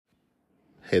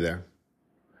Hey there.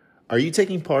 Are you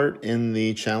taking part in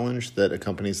the challenge that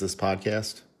accompanies this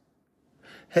podcast?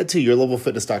 Head to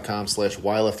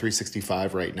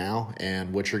yourlevelfitness.com/YLF365 right now,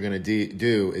 and what you're going to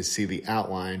do is see the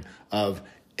outline of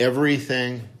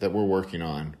everything that we're working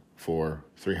on for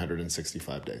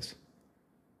 365 days.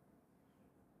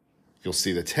 You'll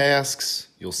see the tasks,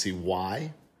 you'll see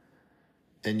why,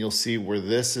 and you'll see where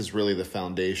this is really the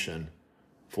foundation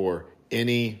for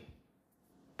any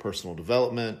personal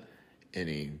development,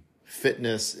 any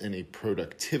fitness, any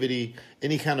productivity,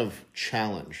 any kind of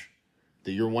challenge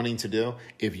that you're wanting to do.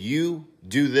 If you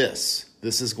do this,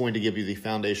 this is going to give you the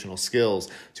foundational skills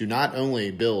to not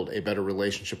only build a better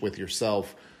relationship with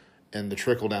yourself and the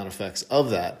trickle-down effects of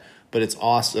that, but it's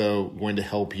also going to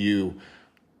help you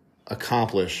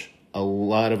accomplish a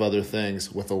lot of other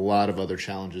things with a lot of other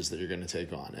challenges that you're going to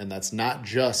take on. And that's not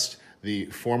just the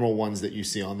formal ones that you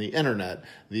see on the internet,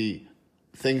 the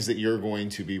things that you're going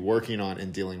to be working on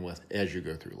and dealing with as you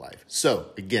go through life. So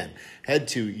again, head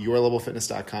to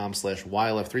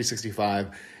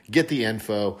yourlevelfitness.com/YLF365, get the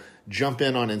info, jump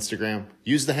in on Instagram,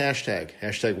 use the hashtag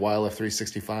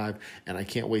YLF365, and I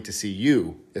can't wait to see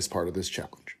you as part of this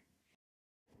challenge.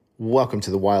 Welcome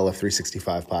to the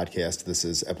YLF365 podcast. This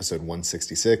is episode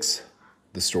 166.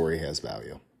 The story has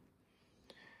value.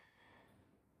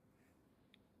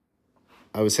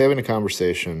 I was having a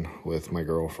conversation with my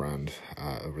girlfriend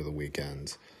over the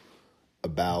weekend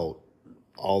about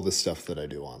all the stuff that I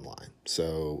do online.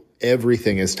 So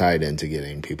everything is tied into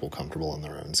getting people comfortable in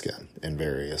their own skin in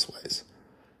various ways.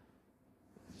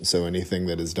 So anything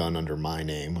that is done under my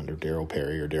name, under Daryl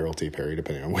Perry or Daryl T. Perry,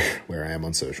 depending on where I am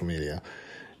on social media,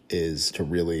 is to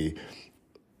really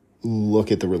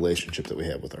look at the relationship that we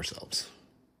have with ourselves.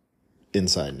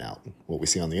 Inside and out. What we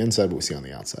see on the inside, what we see on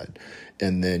the outside.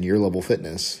 And then Your Level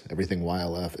Fitness, everything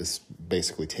YLF, is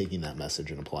basically taking that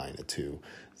message and applying it to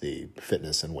the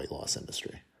fitness and weight loss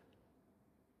industry.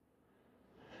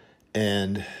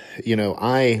 And,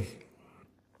 I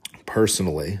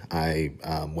personally,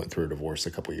 went through a divorce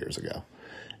a couple years ago.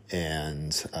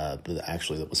 And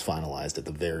actually that was finalized at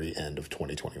the very end of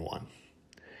 2021.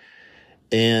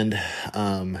 And,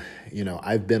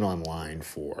 I've been online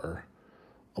for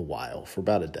a while, for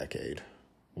about a decade.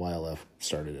 YLF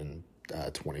started in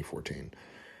 2014.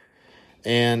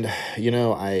 And,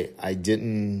 I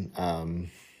didn't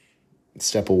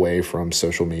step away from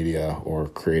social media or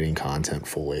creating content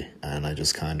fully. And I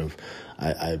just kind of,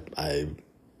 I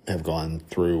have gone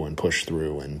through and pushed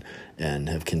through and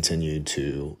have continued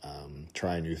to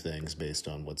try new things based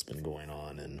on what's been going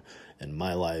on in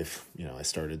my life. I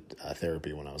started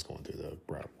therapy when I was going through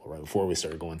right before we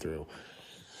started going through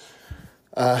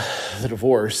the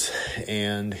divorce,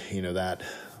 and that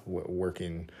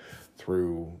working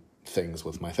through things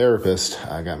with my therapist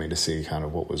got me to see kind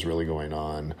of what was really going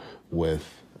on with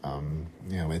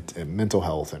mental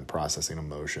health and processing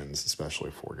emotions,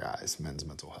 especially for guys, men's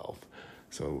mental health.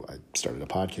 So I started a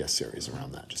podcast series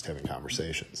around that, just having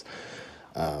conversations.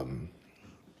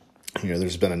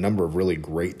 There's been a number of really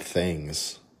great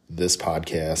things. This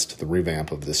podcast, the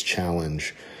revamp of this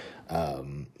challenge,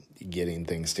 getting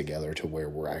things together to where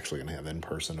we're actually going to have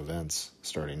in-person events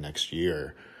starting next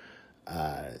year,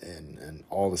 and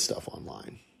all the stuff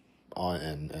online.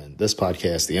 And this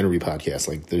podcast, the interview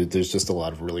podcast, there's just a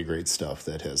lot of really great stuff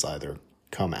that has either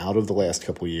come out of the last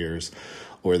couple of years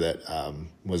or that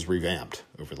was revamped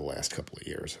over the last couple of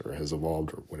years or has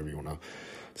evolved, or whatever you want to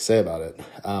say about it.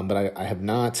 But I have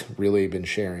not really been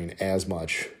sharing as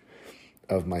much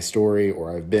of my story,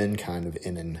 or I've been kind of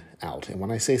in and out. And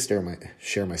when I say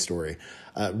share my story,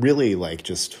 really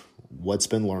just what's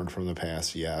been learned from the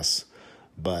past, yes,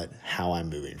 but how I'm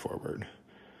moving forward.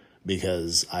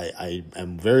 Because I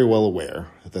am very well aware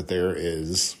that there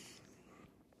is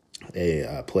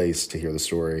a place to hear the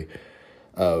story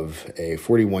of a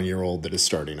 41-year-old that is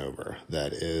starting over,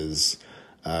 that is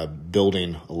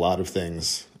building a lot of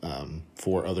things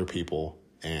for other people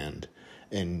and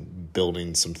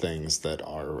building some things that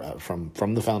are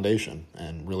from the foundation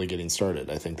and really getting started.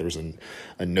 I think there's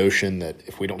a notion that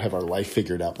if we don't have our life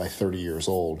figured out by 30 years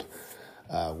old,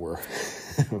 we're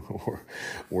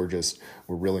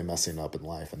really messing up in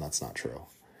life, and that's not true.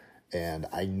 And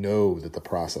I know that the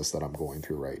process that I'm going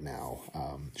through right now,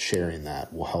 sharing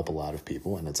that will help a lot of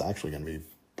people, and it's actually going to be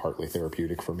partly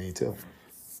therapeutic for me too.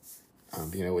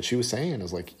 What she was saying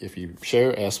is if you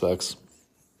share aspects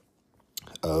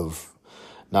of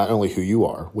not only who you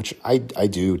are, which I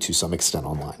do to some extent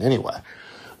online anyway,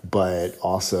 but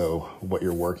also what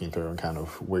you're working through and kind of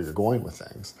where you're going with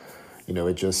things.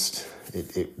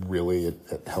 It really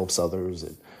helps others.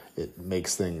 It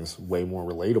makes things way more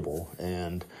relatable.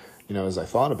 And, as I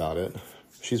thought about it,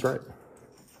 she's right.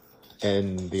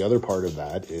 And the other part of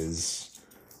that is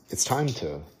it's time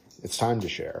to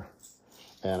share.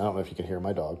 And I don't know if you can hear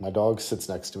my dog. My dog sits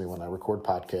next to me when I record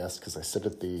podcasts because I sit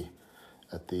at the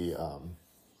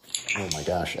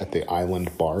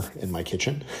island bar in my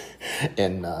kitchen.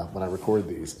 And when I record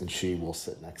these, and she will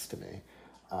sit next to me.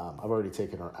 I've already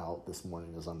taken her out this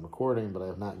morning as I'm recording, but I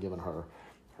have not given her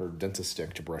dentist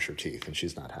stick to brush her teeth, and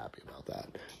she's not happy about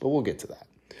that. But we'll get to that.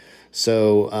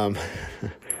 So,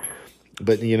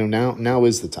 but now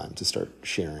is the time to start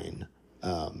sharing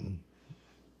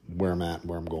where I'm at,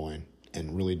 where I'm going,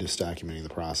 and really just documenting the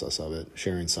process of it,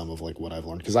 sharing some of like what I've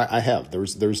learned. Because I have,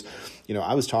 there's,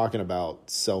 I was talking about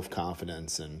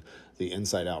self-confidence and the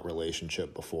inside-out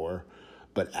relationship before,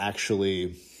 but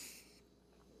actually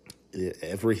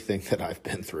everything that I've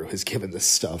been through has given this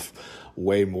stuff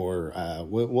way more,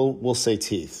 we'll say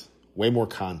teeth, way more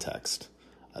context.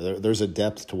 There's a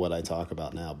depth to what I talk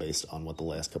about now based on what the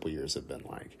last couple of years have been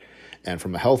like. And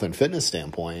from a health and fitness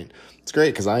standpoint, it's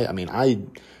great because I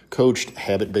coached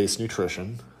habit-based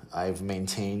nutrition. I've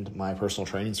maintained my personal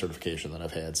training certification that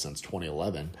I've had since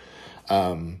 2011.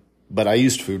 But I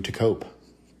used food to cope.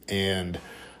 And,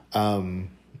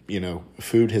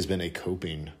 food has been a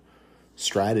coping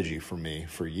strategy for me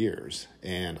for years.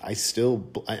 And I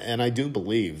do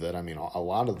believe that, a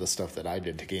lot of the stuff that I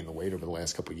did to gain the weight over the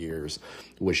last couple of years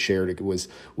was shared. It was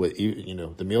what,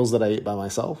 the meals that I ate by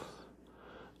myself,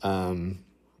 the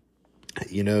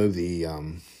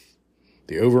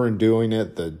over and doing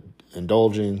it, the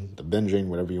indulging, the binging,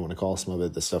 whatever you want to call some of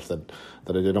it, the stuff that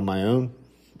I did on my own,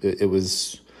 it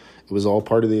was all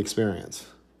part of the experience.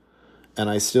 And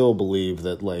I still believe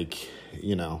that,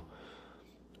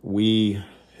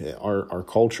 our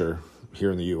culture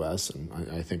here in the U.S., and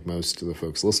I think most of the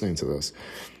folks listening to this,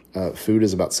 food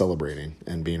is about celebrating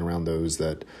and being around those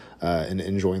that, and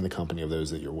enjoying the company of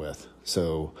those that you're with.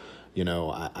 So,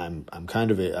 I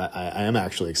am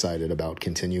actually excited about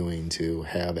continuing to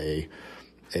have a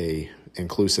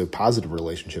inclusive, positive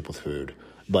relationship with food.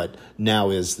 But now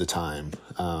is the time,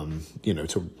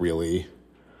 to really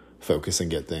focus and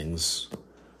get things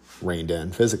reined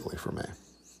in physically for me.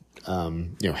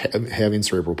 Having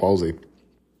cerebral palsy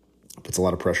puts a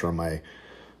lot of pressure on my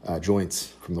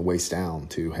joints from the waist down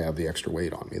to have the extra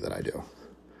weight on me that I do.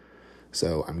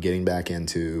 So I'm getting back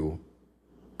into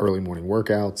early morning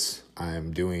workouts.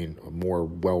 I'm doing a more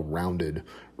well-rounded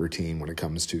routine when it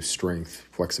comes to strength,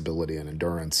 flexibility, and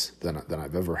endurance than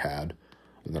I've ever had,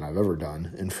 than I've ever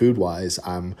done. And food-wise,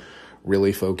 I'm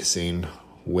really focusing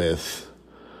with.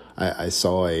 I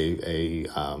saw a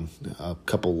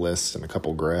couple lists and a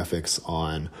couple graphics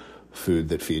on food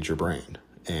that feeds your brain,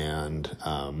 and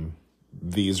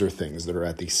these are things that are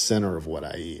at the center of what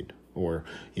I eat. Or,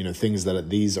 these are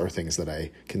things that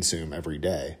I consume every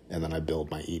day, and then I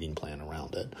build my eating plan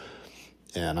around it.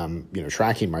 And I'm,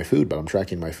 tracking my food, but I'm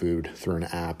tracking my food through an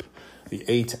app, the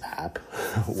 8 app,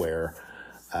 where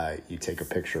you take a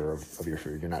picture of your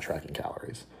food. You're not tracking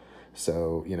calories.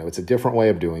 So, it's a different way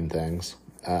of doing things.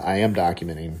 I am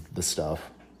documenting the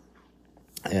stuff,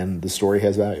 and the story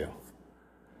has value.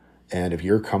 And if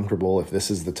you're comfortable, if this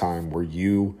is the time where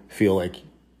you feel like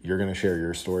you're going to share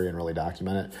your story and really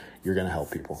document it, you're going to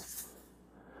help people.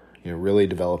 Really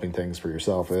developing things for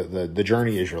yourself. The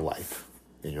journey is your life,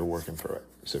 and you're working through it.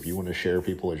 So if you want to share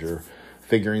people as you're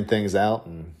figuring things out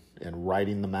and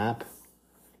writing the map,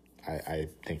 I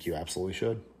think you absolutely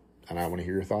should. And I want to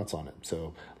hear your thoughts on it.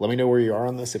 So let me know where you are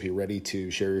on this, if you're ready to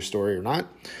share your story or not.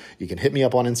 You can hit me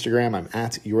up on Instagram. I'm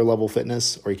at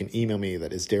yourlevelfitness, or you can email me.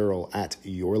 That is Daryl at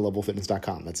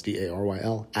yourlevelfitness.com. That's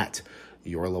DARYL at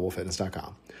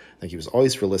yourlevelfitness.com. Thank you as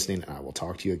always for listening, and I will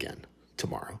talk to you again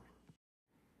tomorrow.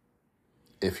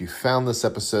 If you found this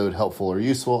episode helpful or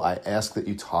useful, I ask that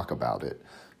you talk about it.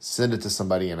 Send it to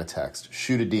somebody in a text,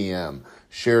 shoot a DM,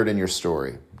 share it in your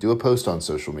story, do a post on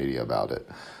social media about it,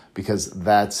 because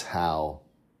that's how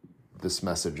this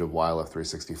message of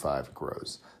YLF365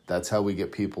 grows. That's how we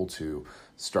get people to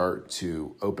start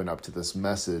to open up to this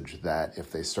message that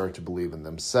if they start to believe in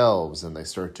themselves and they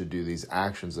start to do these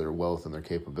actions that are well within their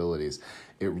capabilities,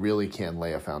 it really can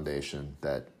lay a foundation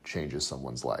that changes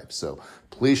someone's life. So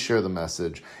please share the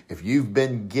message. If you've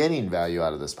been getting value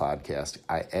out of this podcast,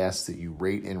 I ask that you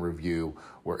rate and review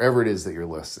wherever it is that you're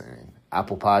listening.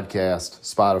 Apple Podcast,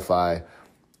 Spotify,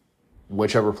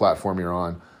 whichever platform you're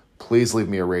on. Please leave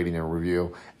me a rating and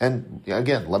review. And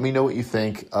again, let me know what you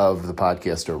think of the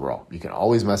podcast overall. You can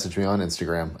always message me on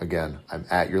Instagram. Again, I'm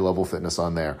at Your Level Fitness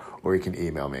on there, or you can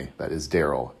email me. That is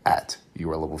Daryl at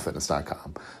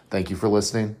yourlevelfitness.com. Thank you for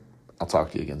listening. I'll talk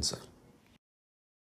to you again soon.